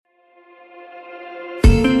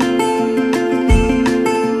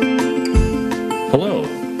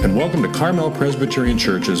Welcome to Carmel Presbyterian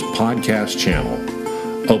Church's podcast channel.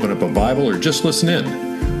 Open up a Bible or just listen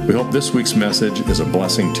in. We hope this week's message is a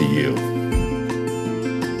blessing to you.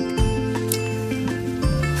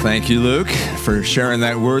 Thank you, Luke, for sharing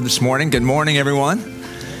that word this morning. Good morning, everyone.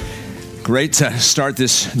 Great to start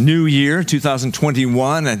this new year,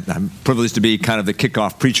 2021, and I'm privileged to be kind of the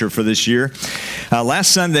kickoff preacher for this year.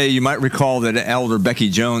 Last Sunday, you might recall that Elder Becky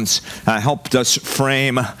Jones helped us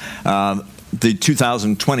frame the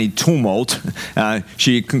 2020 tumult.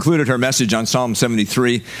 She concluded her message on Psalm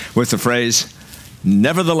 73 with the phrase,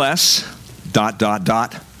 "Nevertheless, ...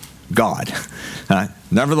 God."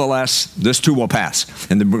 Nevertheless, this too will pass.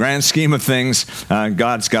 In the grand scheme of things,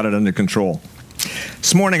 God's got it under control.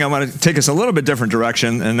 This morning, I want to take us a little bit different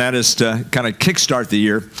direction, and that is to kind of kickstart the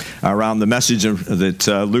year around the message that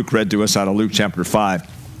Luke read to us out of Luke chapter 5.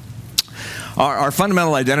 Our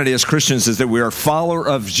fundamental identity as Christians is that we are a follower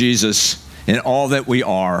of Jesus in all that we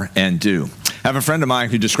are and do. I have a friend of mine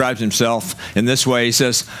who describes himself in this way. He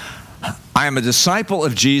says, "I am a disciple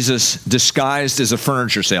of Jesus disguised as a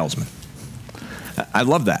furniture salesman." I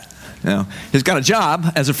love that. You know, he's got a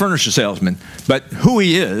job as a furniture salesman, but who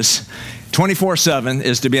he is 24/7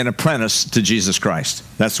 is to be an apprentice to Jesus Christ.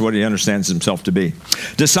 That's what he understands himself to be.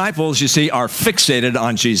 Disciples, you see, are fixated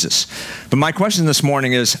on Jesus. But my question this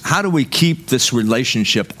morning is, how do we keep this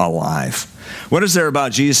relationship alive? What is there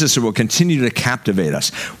about Jesus that will continue to captivate us?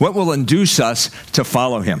 What will induce us to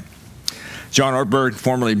follow him? John Ortberg,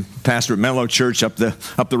 formerly pastor at Menlo Church up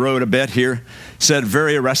the road a bit here, said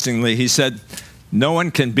very arrestingly, he said, "No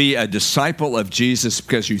one can be a disciple of Jesus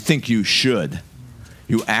because you think you should.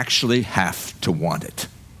 You actually have to want it."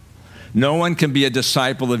 No one can be a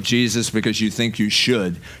disciple of Jesus because you think you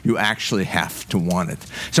should. You actually have to want it.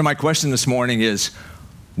 So my question this morning is,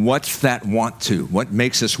 what's that want to? What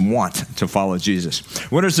makes us want to follow Jesus?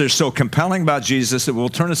 What is there so compelling about Jesus that we'll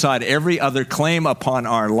turn aside every other claim upon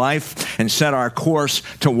our life and set our course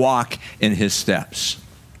to walk in his steps?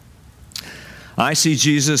 I see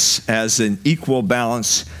Jesus as an equal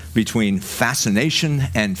balance between fascination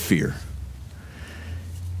and fear.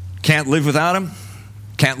 Can't live without him,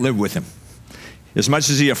 can't live with him. As much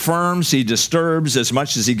as he affirms, he disturbs. As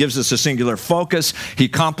much as he gives us a singular focus, he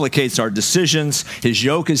complicates our decisions. His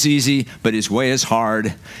yoke is easy, but his way is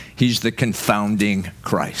hard. He's the confounding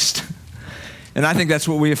Christ. And I think that's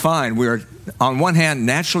what we find. We are, on one hand,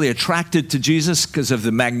 naturally attracted to Jesus because of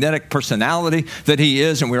the magnetic personality that he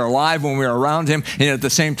is, and we are alive when we are around him. And at the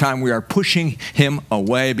same time, we are pushing him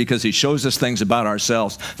away because he shows us things about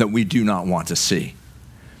ourselves that we do not want to see.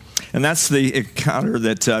 And that's the encounter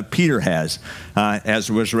that Peter has, as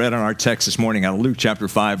was read in our text this morning out of Luke chapter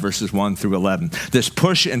 5, verses 1 through 11. This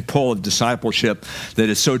push and pull of discipleship that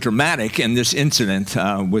is so dramatic in this incident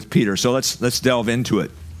with Peter. So let's delve into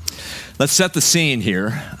it. Let's set the scene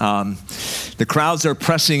here. The crowds are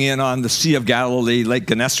pressing in on the Sea of Galilee, Lake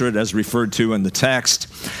Gennesaret as referred to in the text.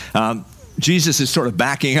 Jesus is sort of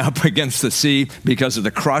backing up against the sea because of the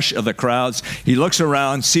crush of the crowds. He looks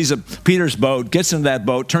around, sees Peter's boat, gets in that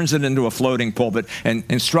boat, turns it into a floating pulpit, and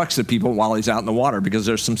instructs the people while he's out in the water because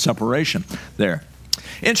there's some separation there.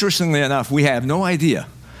 Interestingly enough, we have no idea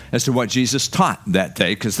as to what Jesus taught that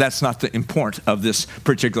day because that's not the import of this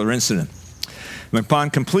particular incident. Upon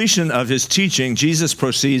completion of his teaching, Jesus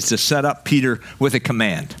proceeds to set up Peter with a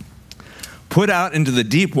command. "Put out into the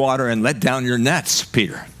deep water and let down your nets,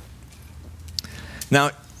 Peter."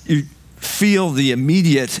 Now, you feel the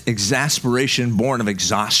immediate exasperation born of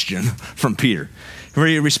exhaustion from Peter, where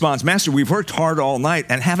he responds, "Master, we've worked hard all night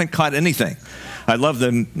and haven't caught anything." I love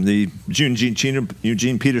the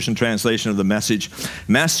Eugene Peterson translation of the message.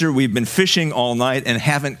 "Master, we've been fishing all night and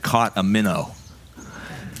haven't caught a minnow."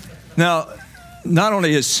 Now, not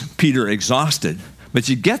only is Peter exhausted, but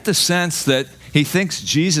you get the sense that he thinks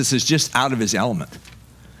Jesus is just out of his element.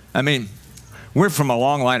 I mean, we're from a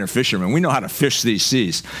longliner fishermen. We know how to fish these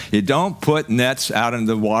seas. You don't put nets out in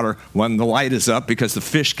the water when the light is up because the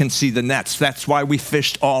fish can see the nets. That's why we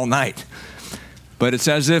fished all night. But it's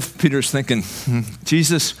as if Peter's thinking,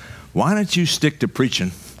 Jesus, why don't you stick to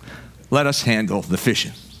preaching? Let us handle the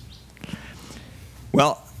fishing.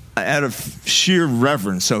 Well, out of sheer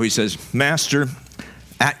reverence, so he says, "Master,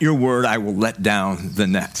 at your word, I will let down the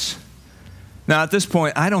nets." Now, at this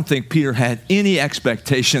point, I don't think Peter had any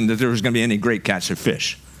expectation that there was going to be any great catch of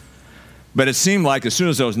fish. But it seemed like as soon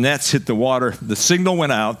as those nets hit the water, the signal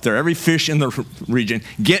went out there, every fish in the region,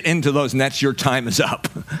 get into those nets, your time is up.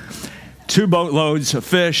 2 boatloads of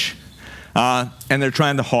fish, and they're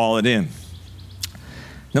trying to haul it in.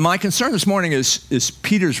 Now, my concern this morning is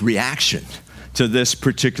Peter's reaction to this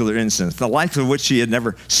particular incident, the likes of which he had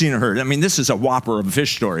never seen or heard. I mean, this is a whopper of a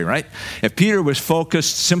fish story, right? If Peter was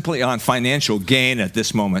focused simply on financial gain at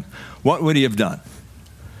this moment, what would he have done?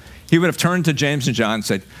 He would have turned to James and John and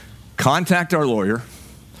said, contact our lawyer,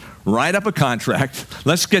 write up a contract,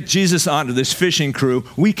 let's get Jesus onto this fishing crew,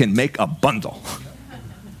 we can make a bundle.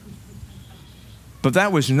 But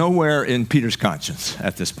that was nowhere in Peter's conscience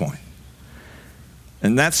at this point.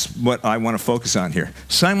 And that's what I want to focus on here.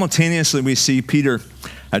 Simultaneously, we see Peter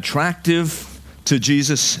attractive to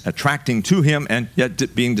Jesus, attracting to him, and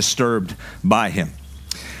yet being disturbed by him.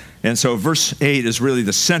 And so verse 8 is really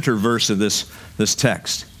the center verse of this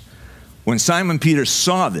text. When Simon Peter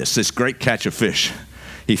saw this great catch of fish,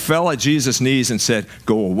 he fell at Jesus' knees and said,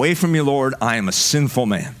 go away from me, Lord, I am a sinful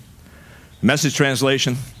man. Message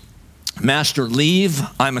translation, Master, leave.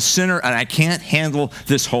 I'm a sinner and I can't handle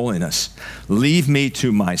this holiness. Leave me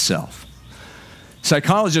to myself.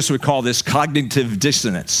 Psychologists would call this cognitive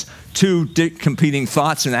dissonance. Two competing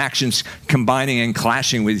thoughts and actions combining and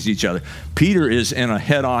clashing with each other. Peter is in a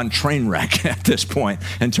head-on train wreck at this point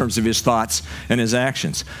in terms of his thoughts and his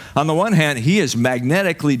actions. On the one hand, he is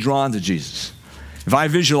magnetically drawn to Jesus. If I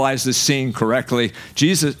visualize this scene correctly,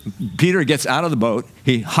 Peter gets out of the boat,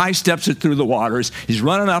 he high steps it through the waters, he's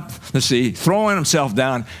running up the sea, throwing himself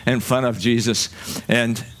down in front of Jesus,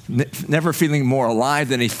 and never feeling more alive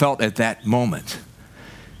than he felt at that moment.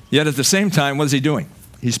 Yet at the same time, what is he doing?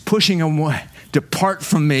 He's pushing him away. Depart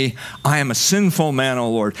from me, I am a sinful man,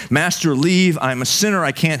 O Lord. Master, leave, I am a sinner,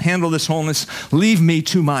 I can't handle this holiness. Leave me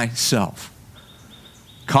to myself.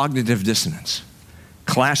 Cognitive dissonance.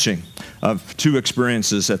 Clashing of two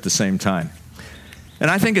experiences at the same time.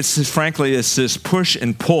 And I think it's this push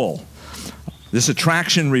and pull, this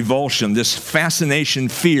attraction, revulsion, this fascination,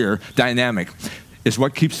 fear dynamic is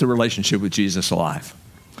what keeps the relationship with Jesus alive.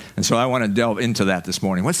 And so I want to delve into that this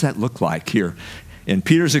morning. What's that look like here in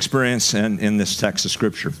Peter's experience and in this text of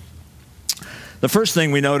Scripture? The first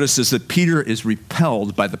thing we notice is that Peter is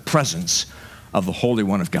repelled by the presence of the Holy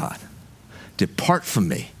One of God. Depart from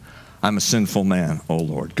me. I'm a sinful man, O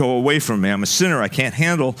Lord. Go away from me. I'm a sinner. I can't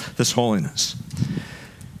handle this holiness.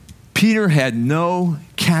 Peter had no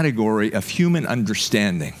category of human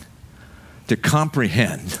understanding to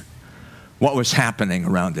comprehend what was happening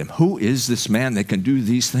around him. Who is this man that can do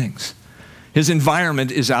these things? His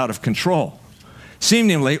environment is out of control,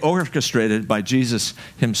 seemingly orchestrated by Jesus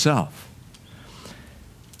himself.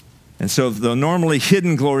 And so the normally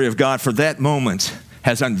hidden glory of God for that moment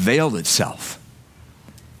has unveiled itself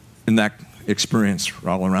in that experience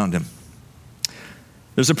all around him.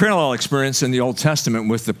 There's a parallel experience in the Old Testament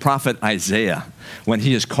with the prophet Isaiah when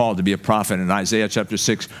he is called to be a prophet in Isaiah chapter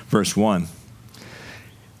 6, verse 1.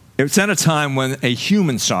 It's at a time when a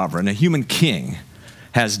human sovereign, a human king,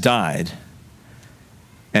 has died,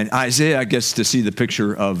 and Isaiah gets to see the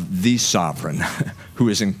picture of the sovereign who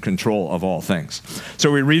is in control of all things.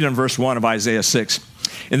 So we read in verse 1 of Isaiah 6,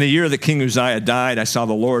 in the year that King Uzziah died, I saw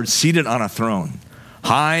the Lord seated on a throne,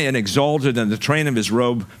 high and exalted, and the train of his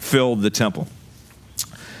robe filled the temple.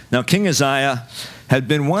 Now, King Uzziah had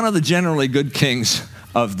been one of the generally good kings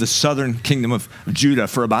of the southern kingdom of Judah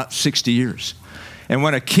for about 60 years. And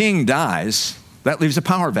when a king dies, that leaves a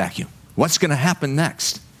power vacuum. What's going to happen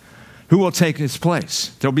next? Who will take his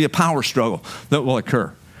place? There'll be a power struggle that will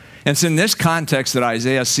occur. And it's in this context that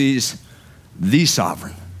Isaiah sees the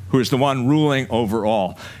sovereign, who is the one ruling over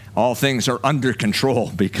all. All things are under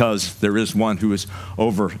control because there is one who is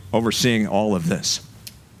overseeing all of this.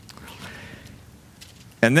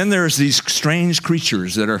 And then there's these strange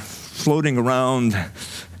creatures that are floating around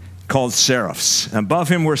called seraphs. Above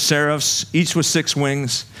him were seraphs, each with 6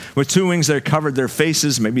 wings. With 2 wings they covered their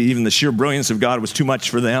faces. Maybe even the sheer brilliance of God was too much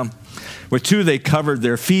for them. With 2 they covered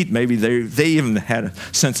their feet. Maybe they even had a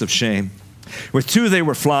sense of shame. With 2 they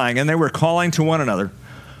were flying, and they were calling to one another,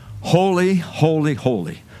 Holy, holy,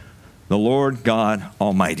 holy, the Lord God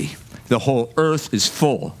Almighty. The whole earth is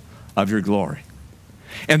full of your glory.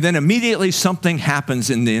 And then immediately something happens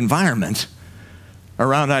in the environment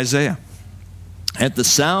around Isaiah. At the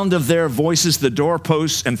sound of their voices, the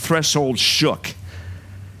doorposts and thresholds shook,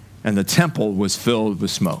 and the temple was filled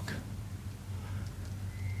with smoke.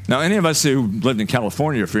 Now, any of us who lived in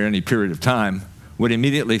California for any period of time would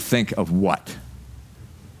immediately think of what?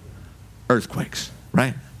 Earthquakes,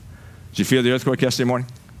 right? Did you feel the earthquake yesterday morning?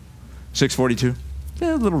 6:42?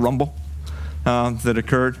 Yeah, a little rumble that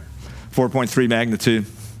occurred. 4.3 magnitude.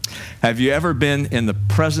 Have you ever been in the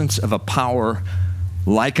presence of a power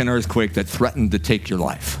like an earthquake that threatened to take your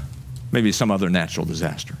life? Maybe some other natural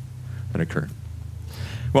disaster that occurred.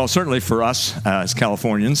 Well, certainly for us as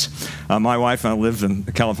Californians, my wife and I lived in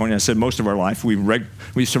California, I said, most of our life.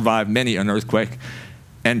 We survived many an earthquake,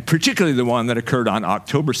 and particularly the one that occurred on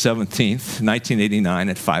October 17th, 1989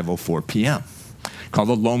 at 5:04 p.m., called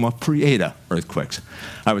the Loma Prieta earthquakes.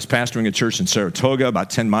 I was pastoring a church in Saratoga, about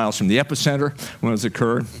 10 miles from the epicenter when it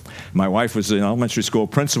occurred. My wife was an elementary school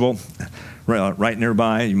principal right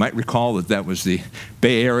nearby. You might recall that was the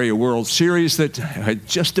Bay Area World Series that had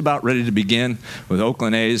just about ready to begin with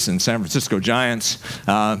Oakland A's and San Francisco Giants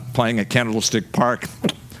playing at Candlestick Park.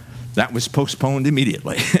 That was postponed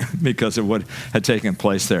immediately because of what had taken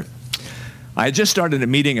place there. I had just started a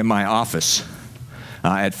meeting in my office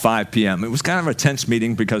at 5 p.m. It was kind of a tense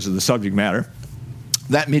meeting because of the subject matter.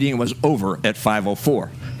 That meeting was over at 5:04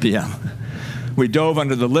 p.m. We dove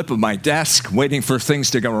under the lip of my desk, waiting for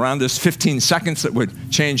things to go around us, 15 seconds that would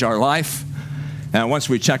change our life. And once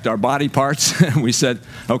we checked our body parts, we said,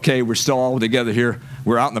 okay, we're still all together here.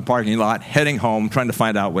 We're out in the parking lot, heading home, trying to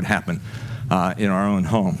find out what happened in our own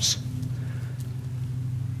homes.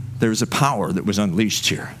 There was a power that was unleashed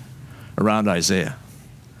here around Isaiah.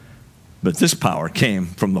 But this power came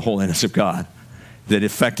from the holiness of God that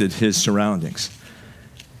affected his surroundings.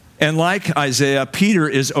 And like Isaiah, Peter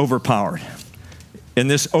is overpowered. In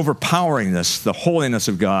this overpoweringness, the holiness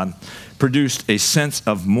of God produced a sense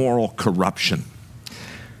of moral corruption.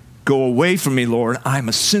 Go away from me, Lord, I'm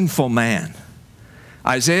a sinful man.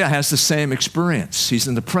 Isaiah has the same experience. He's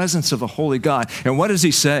in the presence of a holy God. And what does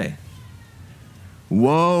he say?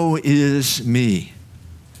 Woe is me.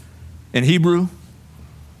 In Hebrew,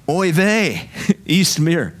 oy vey, east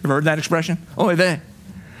mir. Ever heard that expression? Oy vey.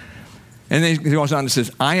 And then he goes on and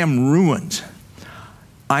says, I am ruined.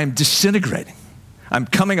 I am disintegrating. I'm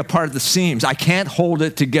coming apart at the seams. I can't hold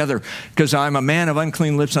it together because I'm a man of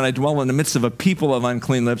unclean lips and I dwell in the midst of a people of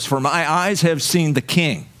unclean lips. For my eyes have seen the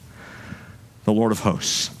King, the Lord of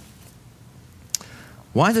hosts.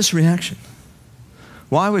 Why this reaction?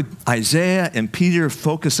 Why would Isaiah and Peter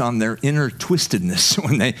focus on their inner twistedness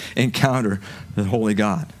when they encounter the holy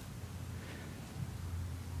God?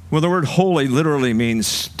 Well, the word holy literally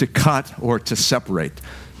means to cut or to separate.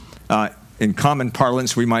 In common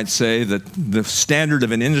parlance, we might say that the standard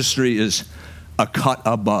of an industry is a cut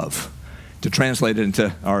above, to translate it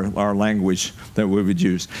into our language that we would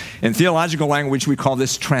use. In theological language, we call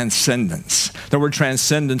this transcendence. The word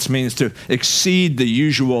transcendence means to exceed the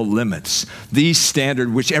usual limits, the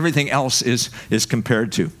standard which everything else is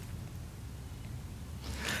compared to. And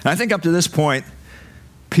I think up to this point,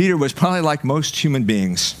 Peter was probably like most human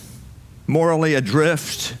beings, morally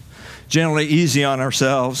adrift, generally easy on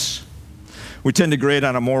ourselves. We tend to grade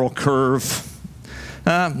on a moral curve,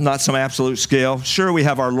 not some absolute scale. Sure, we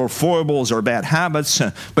have our little foibles or bad habits,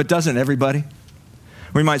 but doesn't everybody?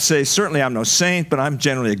 We might say, certainly I'm no saint, but I'm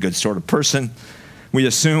generally a good sort of person. We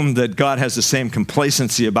assume that God has the same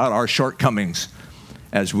complacency about our shortcomings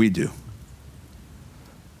as we do,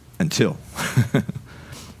 until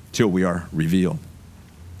we are revealed.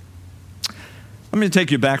 I'm going to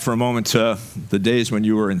take you back for a moment to the days when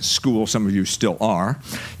you were in school. Some of you still are.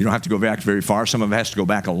 You don't have to go back very far. Some of it has to go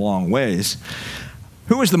back a long ways.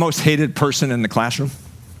 Who was the most hated person in the classroom?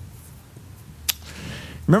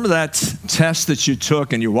 Remember that test that you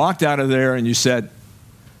took and you walked out of there and you said,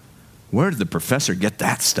 where did the professor get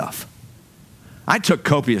that stuff? I took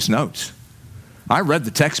copious notes. I read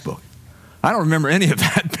the textbook. I don't remember any of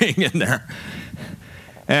that being in there.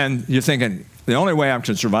 And you're thinking, the only way I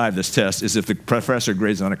can survive this test is if the professor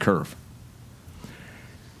grades on a curve.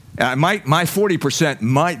 My 40%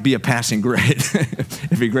 might be a passing grade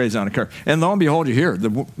if he grades on a curve. And lo and behold, you hear,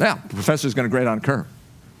 the professor's going to grade on a curve.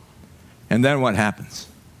 And then what happens?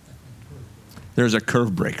 There's a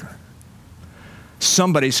curve breaker.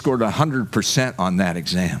 Somebody scored 100% on that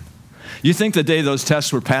exam. You think the day those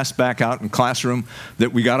tests were passed back out in classroom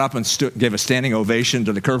that we got up and gave a standing ovation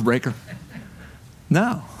to the curve breaker?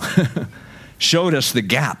 No. Showed us the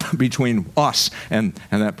gap between us and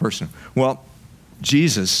that person. Well,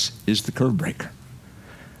 Jesus is the curve breaker.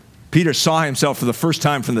 Peter saw himself for the first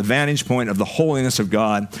time from the vantage point of the holiness of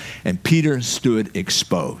God, and Peter stood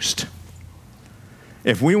exposed.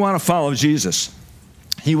 If we want to follow Jesus,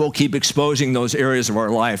 he will keep exposing those areas of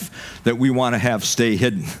our life that we want to have stay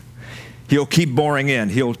hidden. He'll keep boring in.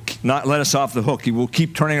 He'll not let us off the hook. He will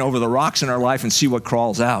keep turning over the rocks in our life and see what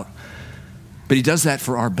crawls out. But he does that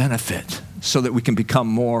for our benefit, so that we can become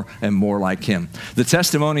more and more like him. The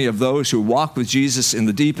testimony of those who walk with Jesus in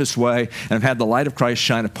the deepest way and have had the light of Christ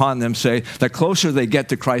shine upon them say, the closer they get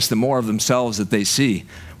to Christ, the more of themselves that they see.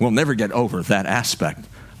 We'll never get over that aspect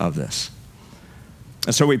of this.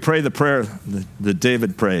 And so we pray the prayer that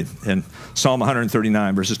David prayed in Psalm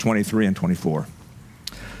 139, verses 23 and 24.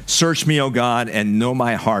 Search me, O God, and know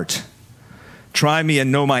my heart. Try me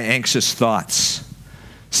and know my anxious thoughts.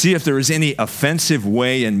 See if there is any offensive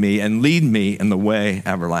way in me, and lead me in the way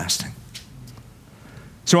everlasting.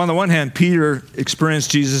 So on the one hand, Peter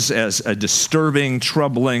experienced Jesus as a disturbing,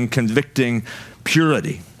 troubling, convicting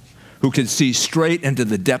purity who could see straight into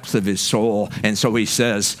the depths of his soul. And so he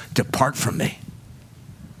says, depart from me.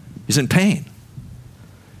 He's in pain,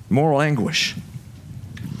 moral anguish.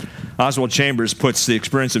 Oswald Chambers puts the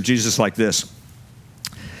experience of Jesus like this.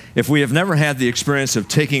 If we have never had the experience of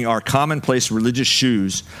taking our commonplace religious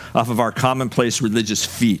shoes off of our commonplace religious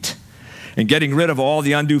feet and getting rid of all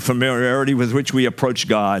the undue familiarity with which we approach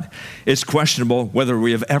God, it's questionable whether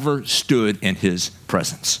we have ever stood in his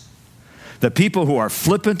presence. The people who are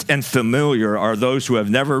flippant and familiar are those who have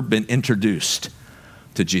never been introduced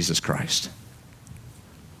to Jesus Christ.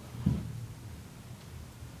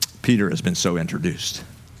 Peter has been so introduced.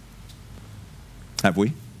 Have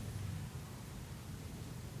we?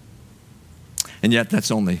 And yet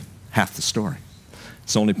that's only half the story.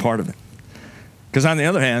 It's only part of it. Because on the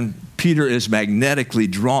other hand, Peter is magnetically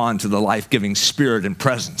drawn to the life-giving spirit and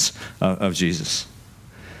presence of Jesus.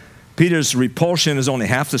 Peter's repulsion is only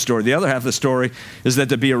half the story. The other half of the story is that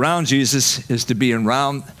to be around Jesus is to be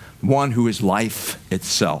around one who is life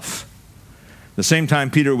itself. The same time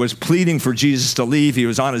Peter was pleading for Jesus to leave, he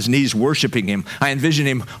was on his knees worshiping him. I envision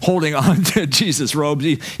him holding on to Jesus' robes,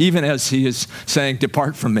 even as he is saying,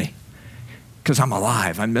 depart from me. Because I'm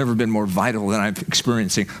alive. I've never been more vital than I'm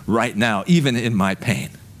experiencing right now, even in my pain,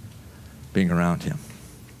 being around him.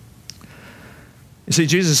 You see,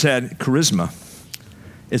 Jesus had charisma.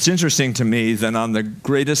 It's interesting to me that on the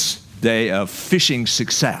greatest day of fishing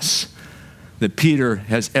success that Peter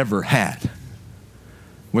has ever had,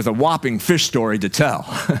 with a whopping fish story to tell,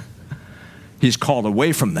 he's called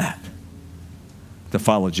away from that to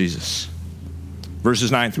follow Jesus.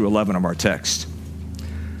 Verses 9 through 11 of our text.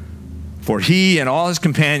 For he and all his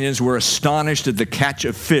companions were astonished at the catch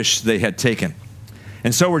of fish they had taken.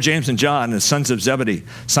 And so were James and John, the sons of Zebedee,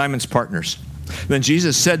 Simon's partners. Then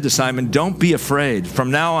Jesus said to Simon, don't be afraid. From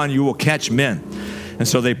now on you will catch men. And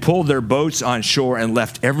so they pulled their boats on shore and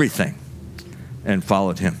left everything and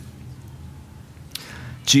followed him.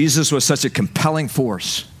 Jesus was such a compelling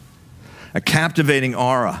force, a captivating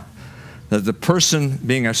aura, that the person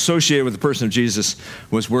being associated with the person of Jesus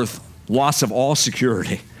was worth loss of all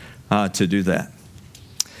security to do that.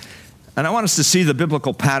 And I want us to see the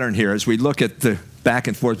biblical pattern here as we look at the back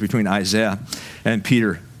and forth between Isaiah and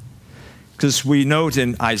Peter. Because we note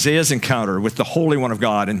in Isaiah's encounter with the Holy One of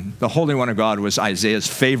God, and the Holy One of God was Isaiah's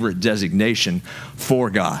favorite designation for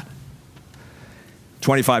God.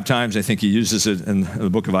 25 times, I think he uses it in the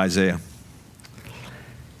book of Isaiah.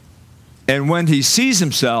 And when he sees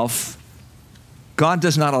himself, God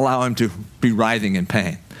does not allow him to be writhing in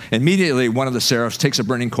pain. Immediately, one of the seraphs takes a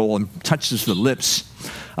burning coal and touches the lips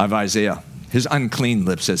of Isaiah, his unclean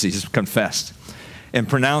lips, as he's confessed, and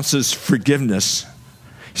pronounces forgiveness.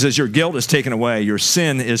 He says, your guilt is taken away, your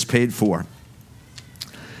sin is paid for.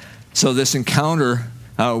 So this encounter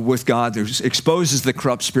with God that exposes the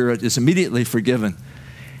corrupt spirit is immediately forgiven.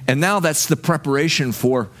 And now that's the preparation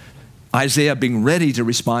for Isaiah being ready to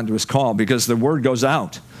respond to his call, because the word goes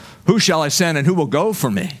out. Who shall I send and who will go for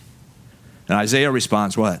me? And Isaiah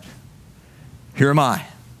responds, what? Here am I.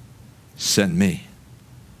 Send me.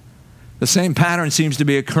 The same pattern seems to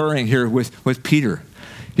be occurring here with Peter.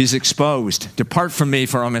 He's exposed. Depart from me,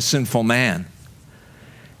 for I'm a sinful man.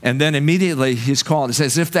 And then immediately he's called. It's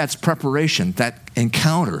as if that's preparation. That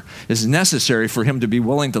encounter is necessary for him to be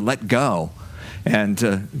willing to let go and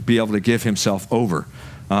to be able to give himself over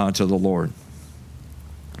to the Lord.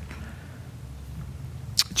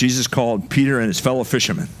 Jesus called Peter and his fellow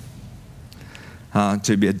fishermen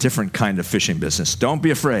to be a different kind of fishing business. Don't be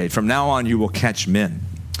afraid. From now on, you will catch men.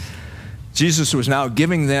 Jesus was now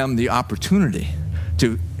giving them the opportunity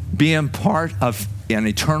to be a part of an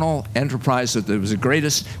eternal enterprise that was the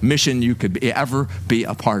greatest mission you could ever be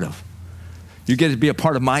a part of. You get to be a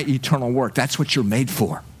part of my eternal work. That's what you're made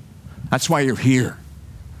for. That's why you're here,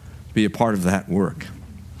 to be a part of that work.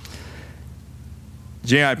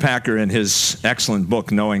 J.I. Packer, in his excellent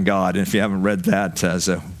book, Knowing God, and if you haven't read that as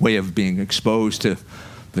a way of being exposed to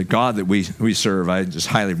the God that we serve, I just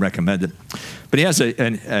highly recommend it. But he has a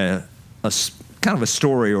kind of a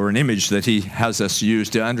story or an image that he has us use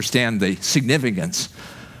to understand the significance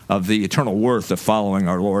of the eternal worth of following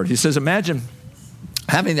our Lord. He says, imagine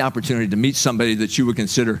having the opportunity to meet somebody that you would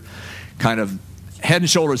consider kind of head and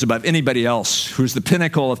shoulders above anybody else, who's the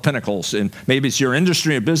pinnacle of pinnacles. And maybe it's your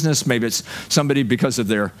industry or business, maybe it's somebody because of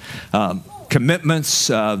their commitments,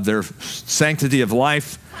 their sanctity of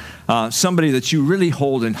life, somebody that you really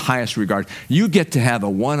hold in highest regard. You get to have a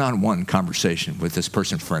one-on-one conversation with this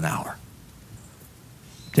person for an hour.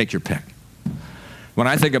 Take your pick. When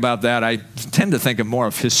I think about that, I tend to think of more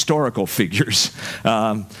of historical figures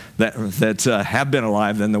that have been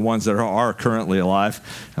alive than the ones that are currently alive.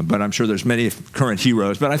 But I'm sure there's many current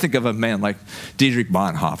heroes. But I think of a man like Dietrich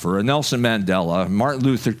Bonhoeffer, a Nelson Mandela, Martin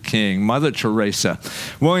Luther King, Mother Teresa,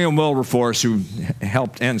 William Wilberforce, who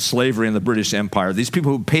helped end slavery in the British Empire. These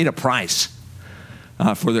people who paid a price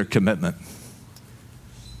for their commitment.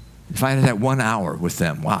 If I had that 1 hour with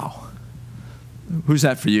them, wow. Who's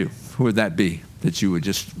that for you? Who would that be that you would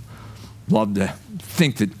just love to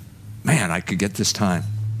think that, man, I could get this time?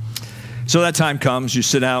 So that time comes, you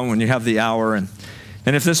sit down when you have the hour, and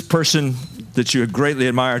if this person that you greatly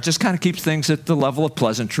admire just kind of keeps things at the level of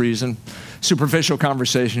pleasantries and superficial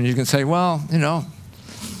conversation, you can say, well, at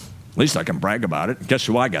least I can brag about it. Guess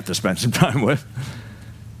who I got to spend some time with?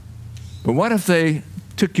 But what if they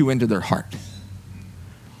took you into their heart,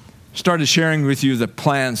 started sharing with you the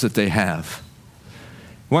plans that they have?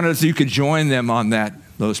 Wonder if you could join them on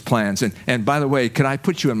those plans. And by the way, could I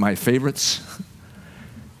put you in my favorites?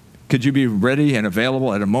 Could you be ready and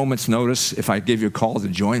available at a moment's notice if I gave you a call to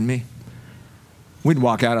join me? We'd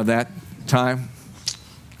walk out of that time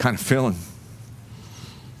kind of feeling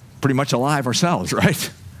pretty much alive ourselves, right?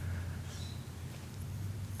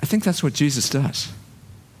 I think that's what Jesus does.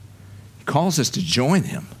 He calls us to join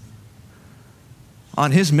him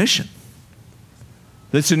on his mission.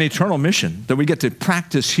 It's an eternal mission that we get to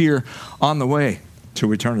practice here on the way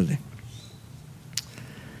to eternity.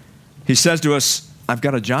 He says to us, I've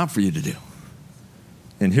got a job for you to do.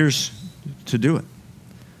 And here's to do it.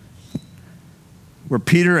 Were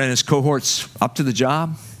Peter and his cohorts up to the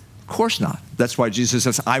job? Of course not. That's why Jesus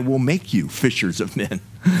says, I will make you fishers of men.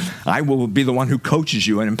 I will be the one who coaches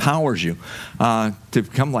you and empowers you to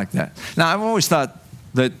become like that. Now, I've always thought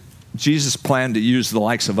that Jesus' plan to use the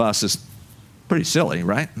likes of us is pretty silly,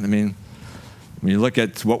 right? I mean, when you look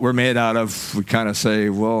at what we're made out of, we kind of say,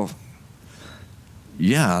 well,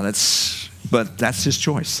 yeah, but that's his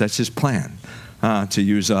choice. That's his plan to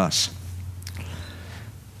use us.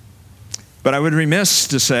 But I would be remiss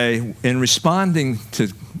to say, in responding to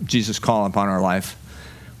Jesus' call upon our life,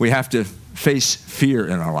 we have to face fear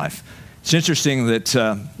in our life. It's interesting that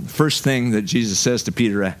the first thing that Jesus says to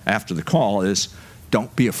Peter after the call is,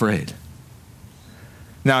 don't be afraid.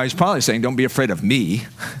 Now, he's probably saying, don't be afraid of me.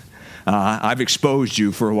 I've exposed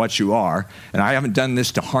you for what you are, and I haven't done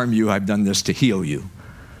this to harm you. I've done this to heal you.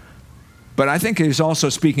 But I think he's also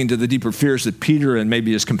speaking to the deeper fears that Peter and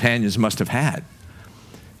maybe his companions must have had.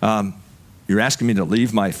 You're asking me to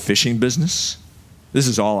leave my fishing business? This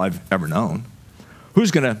is all I've ever known.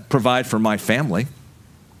 Who's going to provide for my family?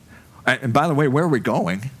 And by the way, where are we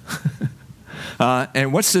going?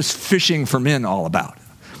 And what's this fishing for men all about?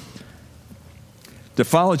 To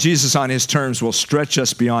follow Jesus on his terms will stretch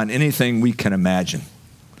us beyond anything we can imagine.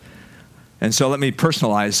 And so let me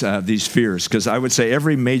personalize these fears, because I would say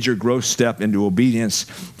every major growth step into obedience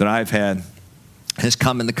that I've had has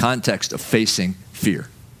come in the context of facing fear.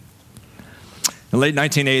 In the late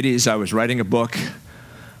 1980s, I was writing a book,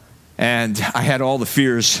 and I had all the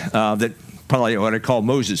fears that probably what I call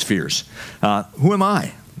Moses' fears. Who am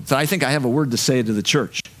I? So I think I have a word to say to the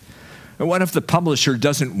church. And what if the publisher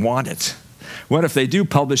doesn't want it? What if they do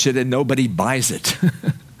publish it and nobody buys it?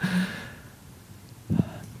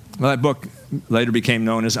 Well, that book later became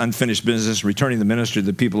known as Unfinished Business, Returning the Ministry to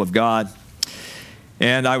the People of God.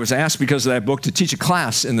 And I was asked because of that book to teach a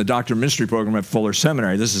class in the Doctor of Ministry program at Fuller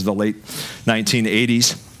Seminary. This is the late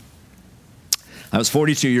 1980s. I was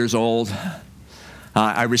 42 years old.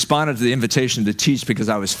 I responded to the invitation to teach because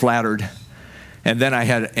I was flattered. And then I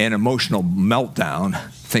had an emotional meltdown,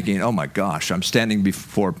 thinking, oh my gosh, I'm standing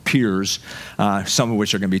before peers, some of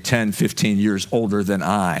which are going to be 10, 15 years older than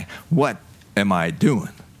I. What am I doing?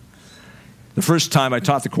 The first time I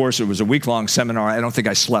taught the course, it was a week-long seminar. I don't think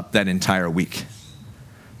I slept that entire week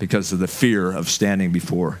because of the fear of standing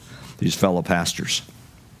before these fellow pastors.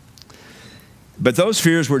 But those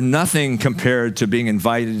fears were nothing compared to being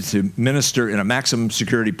invited to minister in a maximum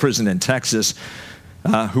security prison in Texas,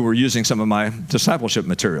 who were using some of my discipleship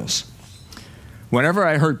materials. Whenever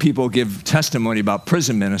I heard people give testimony about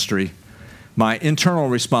prison ministry, my internal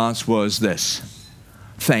response was this: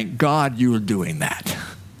 thank God you were doing that.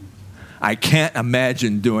 I can't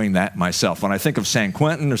imagine doing that myself. When I think of San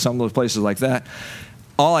Quentin or some of those places like that,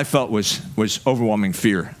 all I felt was overwhelming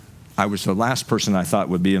fear. I was the last person I thought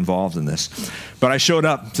would be involved in this. But I showed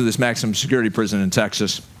up to this maximum security prison in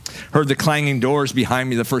Texas, heard the clanging doors behind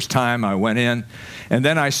me the first time I went in, and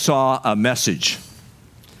then I saw a message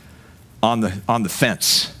on the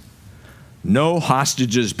fence. No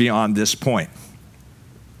hostages beyond this point.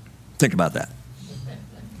 Think about that.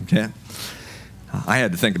 Okay? I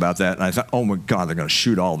had to think about that, and I thought, oh my God, they're going to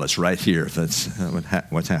shoot all of us right here if that's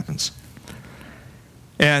what happens.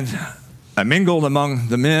 And I mingled among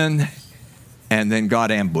the men, and then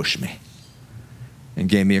God ambushed me and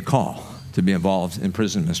gave me a call to be involved in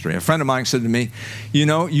prison ministry. A friend of mine said to me, you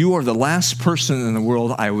know, you are the last person in the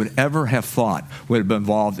world I would ever have thought would have been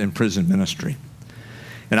involved in prison ministry.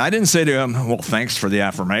 And I didn't say to him, well, thanks for the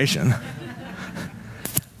affirmation.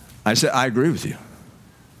 I said, I agree with you.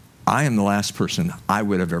 I am the last person I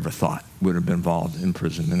would have ever thought would have been involved in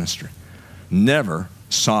prison ministry. Never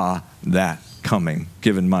saw that coming,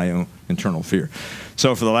 given my own internal fear.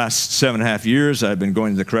 So for the last 7.5 years, I've been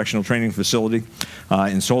going to the correctional training facility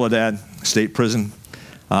in Soledad State Prison,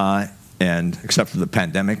 and except for the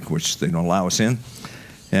pandemic, which they don't allow us in,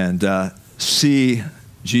 and see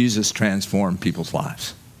Jesus transform people's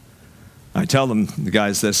lives. I tell them, the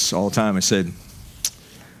guys, this all the time. I said,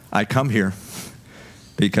 I come here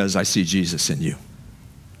because I see Jesus in you.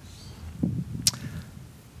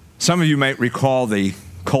 Some of you might recall the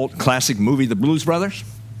cult classic movie, The Blues Brothers.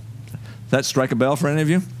 Does that strike a bell for any of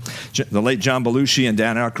you? The late John Belushi and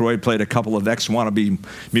Dan Aykroyd played a couple of ex-convict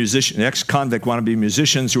wannabe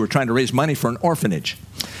musicians who were trying to raise money for an orphanage.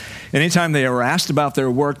 Anytime they were asked about their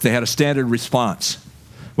work, they had a standard response.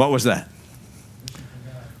 What was that?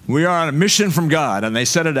 We are on a mission from God. And they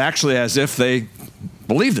said it actually as if they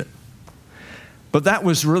believed it. But that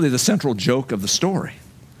was really the central joke of the story.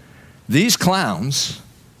 These clowns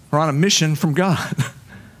are on a mission from God.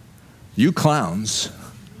 You clowns,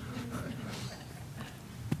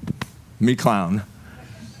 me clown,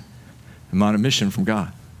 I'm on a mission from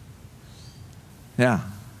God. Yeah.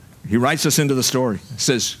 He writes us into the story. He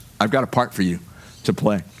says, I've got a part for you to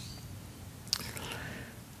play.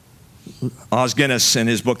 Os Guinness, in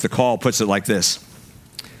his book, The Call, puts it like this.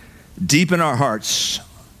 Deep in our hearts,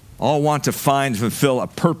 all want to find and fulfill a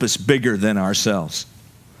purpose bigger than ourselves.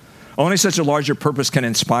 Only such a larger purpose can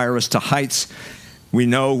inspire us to heights we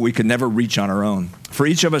know we could never reach on our own. For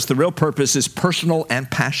each of us, the real purpose is personal and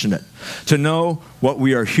passionate, to know what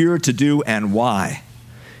we are here to do and why.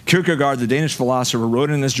 Kierkegaard, the Danish philosopher, wrote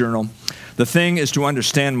in his journal, the thing is to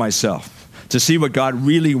understand myself, to see what God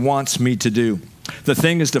really wants me to do. The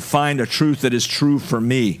thing is to find a truth that is true for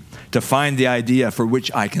me, to find the idea for which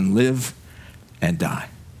I can live and die.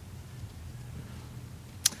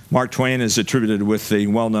 Mark Twain is attributed with the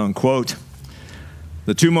well-known quote,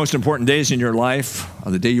 the two most important days in your life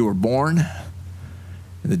are the day you were born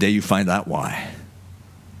and the day you find out why.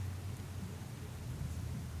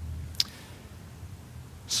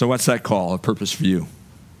 So what's that call, a purpose for you?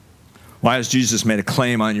 Why has Jesus made a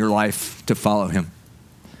claim on your life to follow him?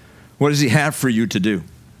 What does he have for you to do?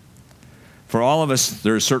 For all of us,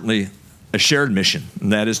 there is certainly a shared mission,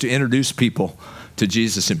 and that is to introduce people to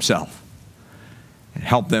Jesus himself and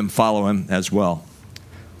help them follow him as well.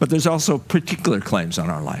 But there's also particular claims on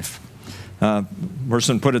our life.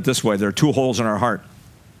 Merson put it this way, there are two holes in our heart.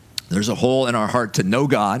 There's a hole in our heart to know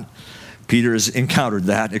God. Peter has encountered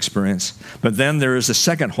that experience. But then there is a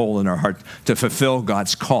second hole in our heart to fulfill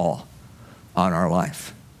God's call on our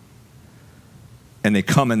life. And they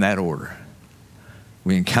come in that order.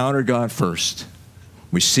 We encounter God first.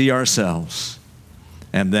 We see ourselves.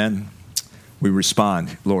 And then we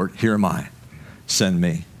respond, Lord, here am I. Send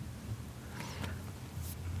me.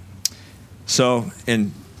 So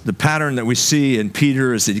in the pattern that we see in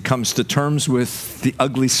Peter is that he comes to terms with the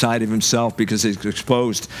ugly side of himself because he's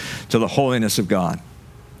exposed to the holiness of God.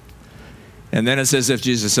 And then it's as if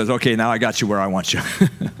Jesus says, okay, now I got you where I want you.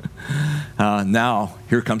 Now,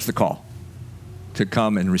 here comes the call to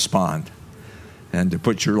come and respond and to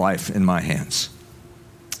put your life in my hands.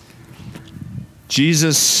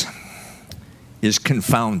 Jesus is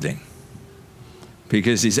confounding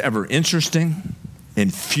because he's ever interesting,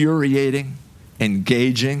 infuriating,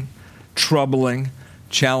 engaging, troubling,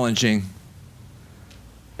 challenging,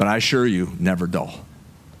 but I assure you, never dull.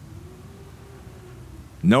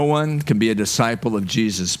 No one can be a disciple of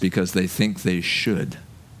Jesus because they think they should.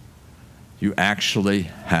 You actually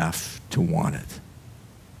have to want it.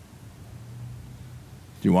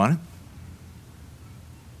 Do you want it?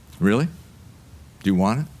 Really? Do you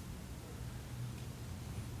want it?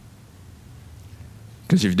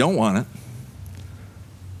 Because if you don't want it,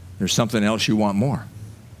 there's something else you want more,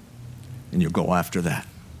 and you'll go after that.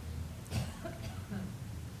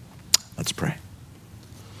 Let's pray.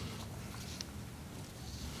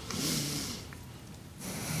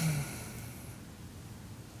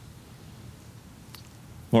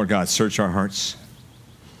 Lord God, search our hearts,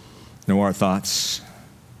 know our thoughts.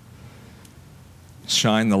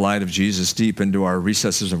 Shine the light of Jesus deep into our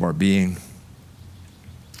recesses of our being.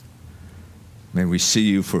 May we see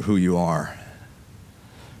you for who you are.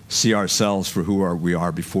 See ourselves for who we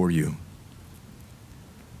are before you.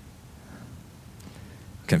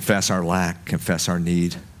 Confess our lack, confess our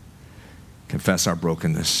need, confess our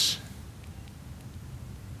brokenness.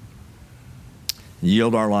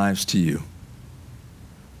 Yield our lives to you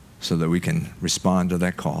so that we can respond to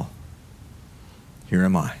that call. Here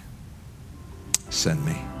am I. Send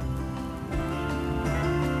me.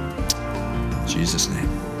 In Jesus' name,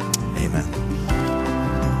 amen.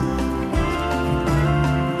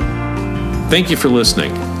 Thank you for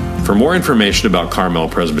listening. For more information about Carmel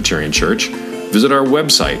Presbyterian Church, visit our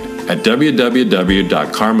website at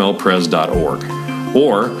www.carmelpres.org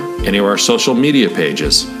or any of our social media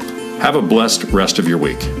pages. Have a blessed rest of your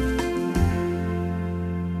week.